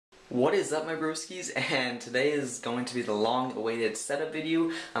What is up, my broskies? And today is going to be the long-awaited setup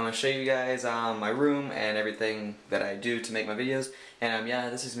video. I'm going to show you guys my room and everything that I do to make my videos. And yeah,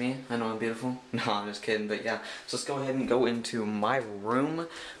 this is me. I know I'm beautiful. No, I'm just kidding, but yeah. So let's go ahead and go into my room,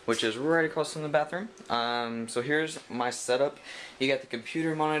 which is right across from the bathroom. So here's my setup. You got the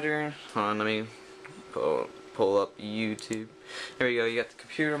computer monitor. Hold on, let me pull up YouTube. There we go. You got the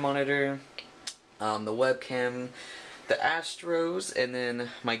computer monitor, the webcam, the Astros, and then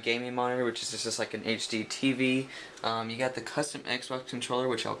my gaming monitor, which is just like an HD TV. You got the custom Xbox controller,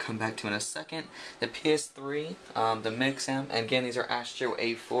 which I'll come back to in a second. The PS3, the mix amp, and again these are Astro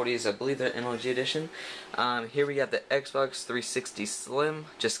A40s. I believe they're MLG edition. Here we got the Xbox 360 Slim.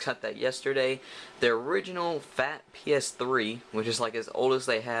 Just got that yesterday. The original fat PS3, which is like as old as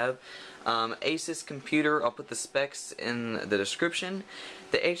they have. ASUS computer, I'll put the specs in the description.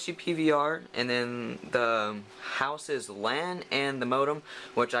 The HD PVR, and then the house's LAN and the modem,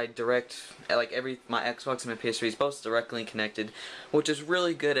 which I direct, like my Xbox and my PS3 is both directly connected, which is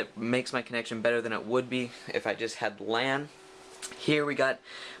really good. It makes my connection better than it would be if I just had LAN. Here we got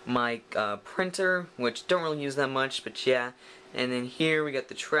my printer, which don't really use that much, but yeah. And then here we got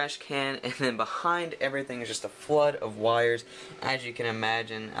the trash can, and then behind everything is just a flood of wires, as you can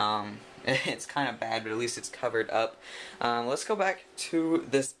imagine. It's kind of bad, but at least it's covered up. Let's go back to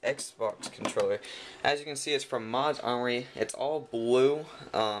this Xbox controller. As you can see, it's from Mod's Armory. It's all blue.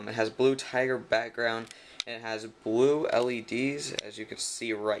 It has blue tiger background, and it has blue LEDs, as you can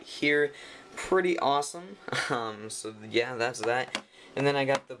see right here. Pretty awesome. So yeah, that's that. And then I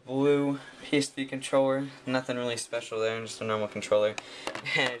got the blue PS3 controller. Nothing really special there, just a normal controller.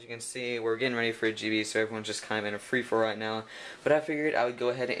 And as you can see, we're getting ready for a GB, so everyone's just kind of in a free-for right now. But I figured I would go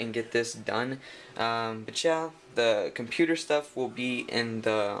ahead and get this done. But yeah, the computer stuff will be in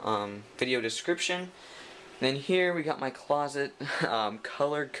the video description. Then here we got my closet,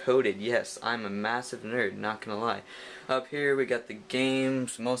 color-coded. Yes, I'm a massive nerd, not gonna lie. Up here we got the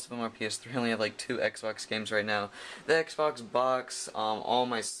games. Most of them are PS3. I only have like 2 Xbox games right now. The Xbox box, all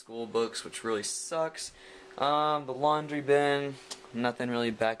my school books, which really sucks. The laundry bin, nothing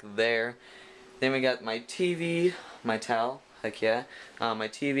really back there. Then we got my TV, my towel, heck yeah. My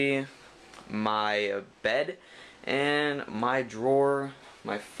TV, my bed, and my drawer.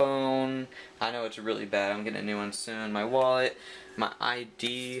 My phone, I know it's really bad, I'm getting a new one soon. My wallet, my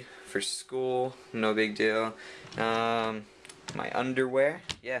ID for school, no big deal. My underwear,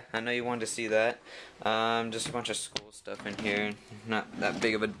 yeah, I know you wanted to see that. Just a bunch of school stuff in here, not that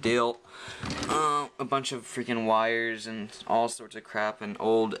big of a deal. A bunch of freaking wires and all sorts of crap, and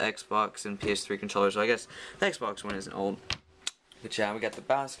old Xbox and PS3 controllers, so I guess the Xbox one isn't old. But yeah, we got the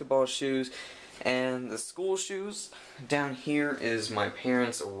basketball shoes. And the school shoes. Down here is my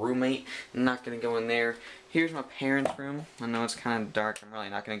parents' roommate. I'm not going to go in there. Here's my parents' room. I know it's kind of dark. I'm really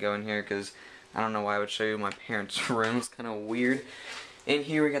not going to go in here because I don't know why I would show you my parents' room. It's kind of weird. In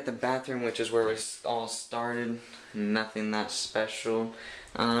here we got the bathroom, which is where we all started. Nothing that special.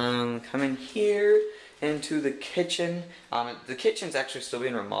 Coming here into the kitchen. The kitchen's actually still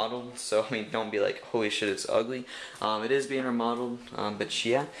being remodeled, so I mean, don't be like, holy shit, it's ugly. It is being remodeled, but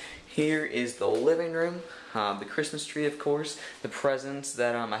yeah. Here is the living room, the Christmas tree, of course, the presents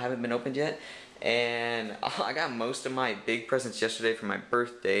that I haven't been opened yet, and I got most of my big presents yesterday for my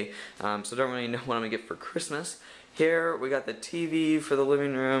birthday, so don't really know what I'm going to get for Christmas. Here we got the TV for the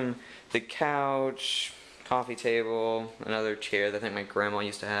living room, the couch, coffee table, another chair that I think my grandma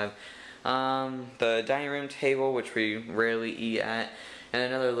used to have, the dining room table, which we rarely eat at, and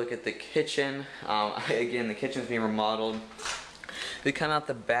another look at the kitchen. Again, the kitchen's being remodeled. We come out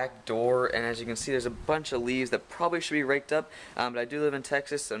the back door, and as you can see, there's a bunch of leaves that probably should be raked up, but I do live in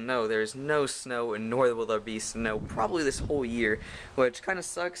Texas, so no, there's no snow, and nor will there be snow probably this whole year, which kind of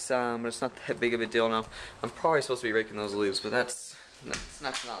sucks, but it's not that big of a deal now. I'm probably supposed to be raking those leaves, but that's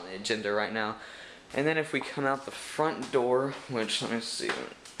not on the agenda right now. And then if we come out the front door, which, let me see,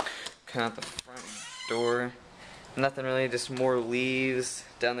 come out the front door, nothing really, just more leaves.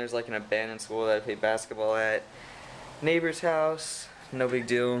 Down there's like an abandoned school that I play basketball at. Neighbor's house, no big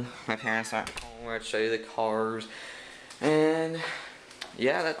deal. My parents aren't home where I'd show you the cars. And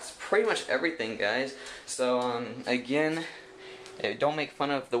yeah, that's pretty much everything, guys. So again, don't make fun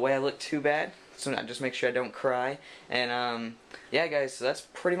of the way I look too bad. So just make sure I don't cry. And yeah, guys, so that's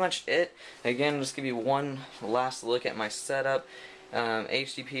pretty much it. Again, just give you one last look at my setup.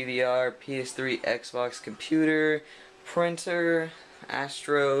 HD PVR, PS3, Xbox computer, printer,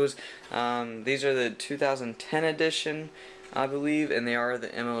 Astros. These are the 2010 edition, I believe, and they are the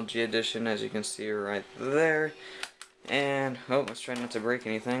MLG edition, as you can see right there. And oh, let's try not to break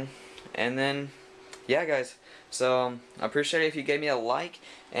anything. And then yeah, guys, so I appreciate it if you gave me a like,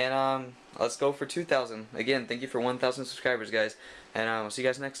 and let's go for 2,000. Again, thank you for 1,000 subscribers, guys, and I'll see you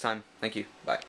guys next time. Thank you. Bye.